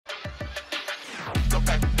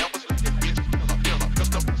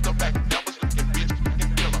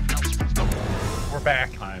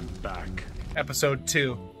back. I'm back. Episode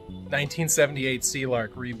 2, 1978 Sea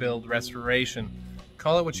Lark Rebuild Restoration.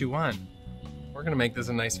 Call it what you want. We're gonna make this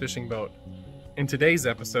a nice fishing boat. In today's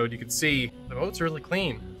episode, you can see the boat's really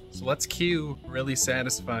clean. So let's cue really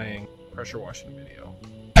satisfying pressure washing video.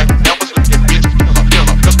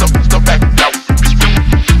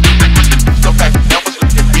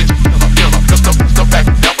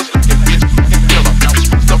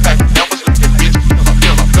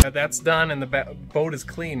 That's done and the boat is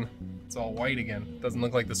clean. It's all white again. Doesn't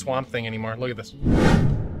look like the swamp thing anymore. Look at this.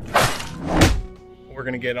 We're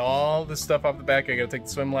gonna get all this stuff off the back. I gotta take the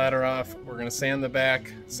swim ladder off. We're gonna sand the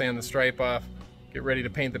back, sand the stripe off, get ready to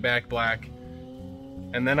paint the back black.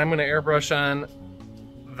 And then I'm gonna airbrush on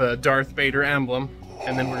the Darth Vader emblem.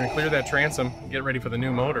 And then we're gonna clear that transom, get ready for the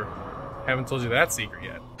new motor. Haven't told you that secret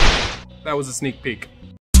yet. That was a sneak peek.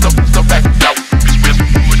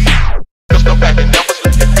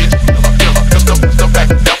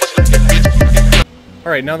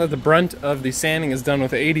 Alright, now that the brunt of the sanding is done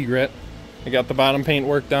with 80 grit, I got the bottom paint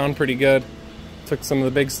worked down pretty good. Took some of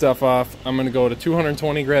the big stuff off. I'm going to go to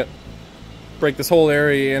 220 grit, break this whole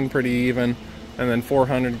area in pretty even, and then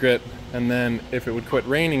 400 grit. And then if it would quit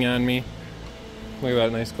raining on me, look at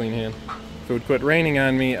that nice clean hand. If it would quit raining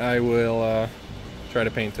on me, I will try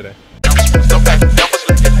to paint today.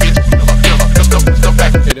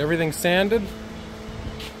 Get everything sanded.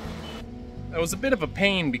 That was a bit of a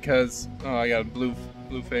pain because, oh, I got a blue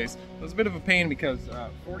face. It was a bit of a pain because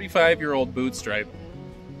 45-year-old boot stripe,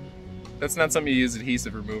 that's not something you use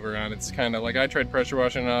adhesive remover on. It's kind of like, I tried pressure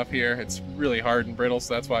washing it off here. It's really hard and brittle,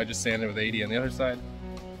 so that's why I just sanded it with 80 on the other side.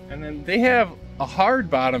 And then they have a hard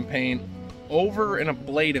bottom paint over an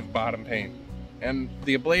ablative bottom paint. And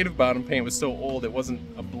the ablative bottom paint was so old it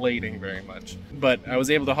wasn't ablating very much. But I was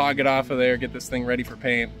able to hog it off of there, get this thing ready for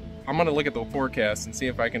paint. I'm gonna look at the forecast and see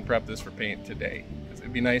if I can prep this for paint today.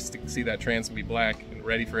 It'd be nice to see that transom be black and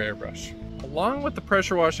ready for airbrush. Along with the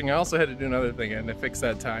pressure washing, I also had to do another thing. I had to fix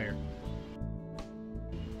that tire.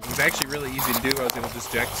 It was actually really easy to do. I was able to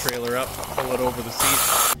just jack the trailer up, pull it over the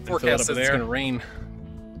seat. Forecast says it's gonna rain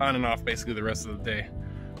on and off basically the rest of the day.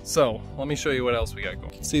 So let me show you what else we got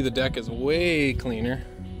going. You can see the deck is way cleaner.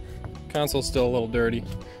 Console's still a little dirty,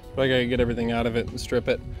 but I gotta get everything out of it and strip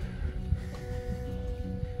it.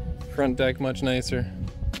 Front deck much nicer.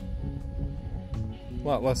 A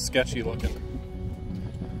lot less sketchy looking.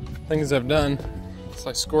 Things I've done is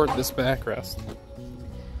I scored this backrest.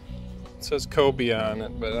 It says Kobe on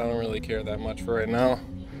it, but I don't really care that much for right now.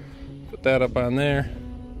 Put that up on there.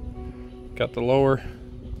 Got the lower.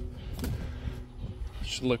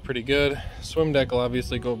 Should look pretty good. Swim deck will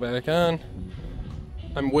obviously go back on.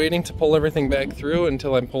 I'm waiting to pull everything back through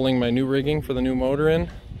until I'm pulling my new rigging for the new motor in.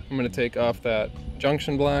 I'm going to take off that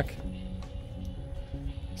junction block.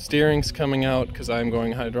 Steering's coming out because I'm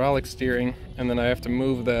going hydraulic steering, and then I have to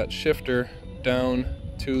move that shifter down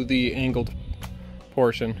to the angled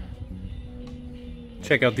portion.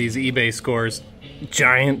 Check out these eBay scores.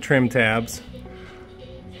 Giant trim tabs.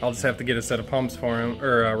 I'll just have to get a set of pumps for them,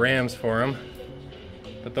 or rams for them.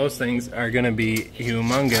 But those things are going to be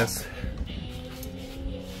humongous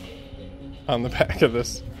on the back of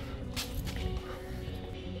this.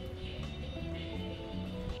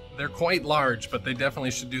 They're quite large, but they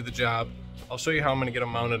definitely should do the job. I'll show you how I'm going to get them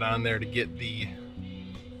mounted on there to get the,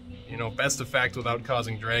 best effect without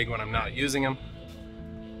causing drag when I'm not using them.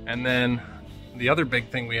 And then the other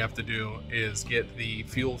big thing we have to do is get the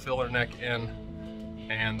fuel filler neck in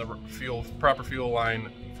and the proper fuel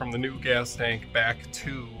line from the new gas tank back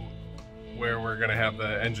to where we're going to have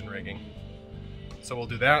the engine rigging. So we'll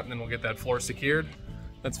do that, and then we'll get that floor secured.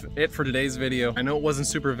 That's it for today's video. I know it wasn't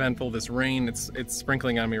super eventful. This rain, it's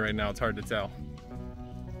sprinkling on me right now. It's hard to tell.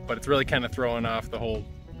 But it's really kind of throwing off the whole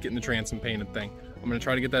getting the transom painted thing. I'm going to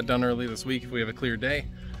try to get that done early this week if we have a clear day.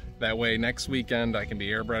 That way next weekend I can be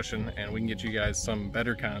airbrushing and we can get you guys some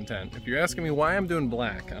better content. If you're asking me why I'm doing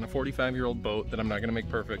black on a 45-year-old boat that I'm not going to make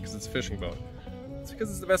perfect because it's a fishing boat, it's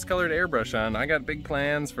because it's the best color to airbrush on. I got big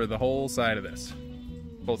plans for the whole side of this.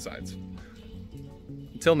 Both sides.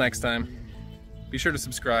 Until next time. Be sure to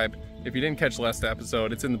subscribe. If you didn't catch last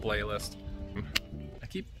episode, it's in the playlist.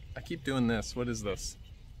 I keep doing this. What is this?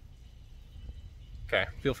 Okay,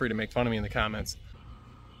 feel free to make fun of me in the comments.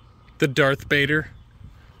 The Darth Vader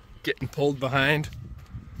getting pulled behind.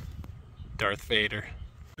 Darth Vader.